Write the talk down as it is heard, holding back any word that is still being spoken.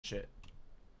shit.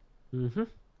 Mm-hmm.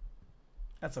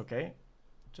 That's okay.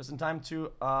 Just in time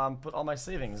to put all my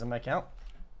savings in my account.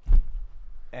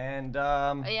 And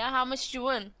Yeah, how much you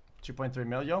win? 2.3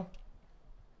 million.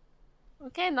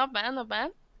 Okay, not bad, not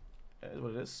bad. Is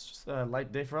what it is. Just a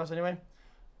light day for us anyway.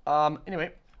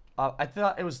 Anyway, I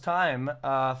thought it was time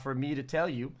for me to tell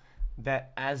you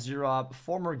that as your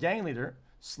former gang leader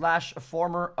slash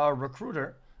former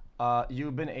recruiter,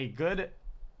 you've been a good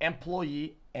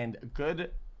employee and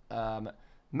good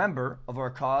member of our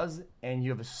cause, and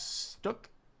you have stuck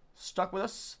with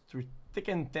us through thick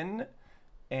and thin,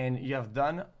 and you have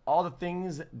done all the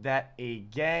things that a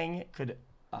gang could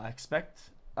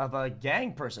expect of a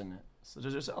gang person such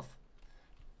as yourself.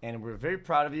 And we're very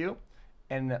proud of you,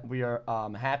 and we are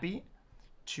happy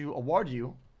to award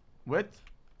you with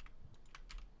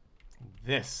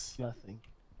this. Nothing.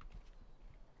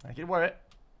 I can wear it.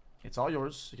 It's all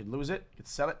yours. You can lose it. You can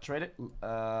sell it, trade it.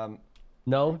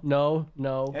 No, no,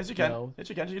 no. Yes, you can. No, Yes,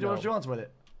 you can. You can do no. what you want with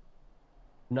it.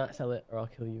 Do not sell it, or I'll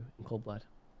kill you in cold blood.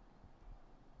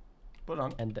 Put it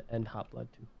on. And hot blood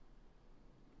too.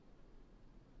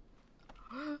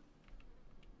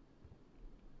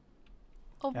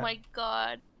 Oh Yeah. my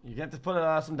god. You get to put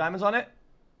some diamonds on it,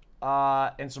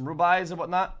 and some rubies and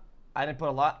whatnot. I didn't put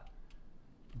a lot,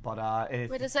 but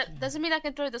Wait, does it mean I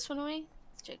can throw this one away?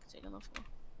 Let's check on the floor.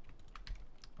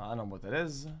 I don't know what that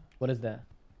is. What is that?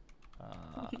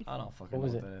 I don't fucking What know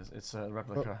was what that is. It's a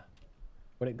replica.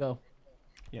 Where'd it go?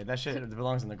 Yeah, that shit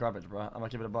belongs in the garbage, bro. I'm gonna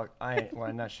give it a buck. I ain't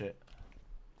wearing that shit.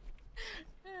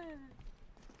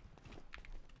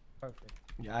 Perfect.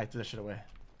 Yeah, I threw that shit away.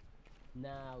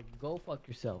 Now go fuck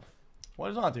yourself.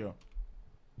 What is on to you?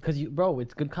 Cause you, bro,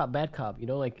 it's good cop, bad cop. You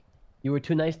know, like you were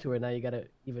too nice to her. Now you gotta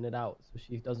even it out so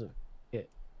she doesn't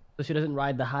so she doesn't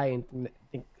ride the high and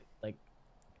think like.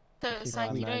 So it's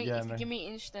like, man, if yeah, you man. give me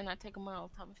an inch, then I take a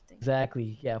mile type of thing.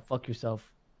 Exactly. Yeah. Fuck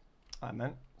yourself. Alright,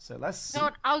 man. So let's see. You know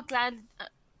what? I'll glad.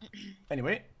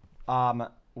 Anyway,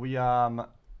 we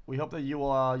hope that you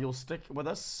will you'll stick with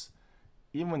us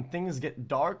even when things get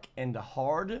dark and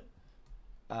hard.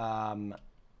 And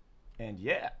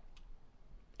yeah.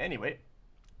 Anyway,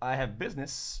 I have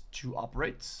business to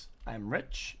operate. I'm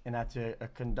rich and I have to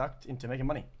conduct into making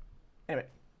money. Anyway,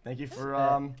 thank you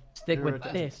for Stick your with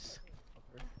attention. this.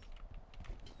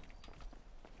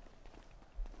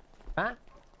 Huh?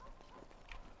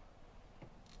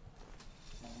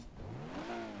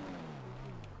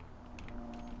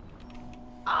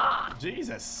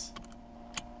 Jesus.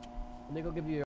 Let me go give you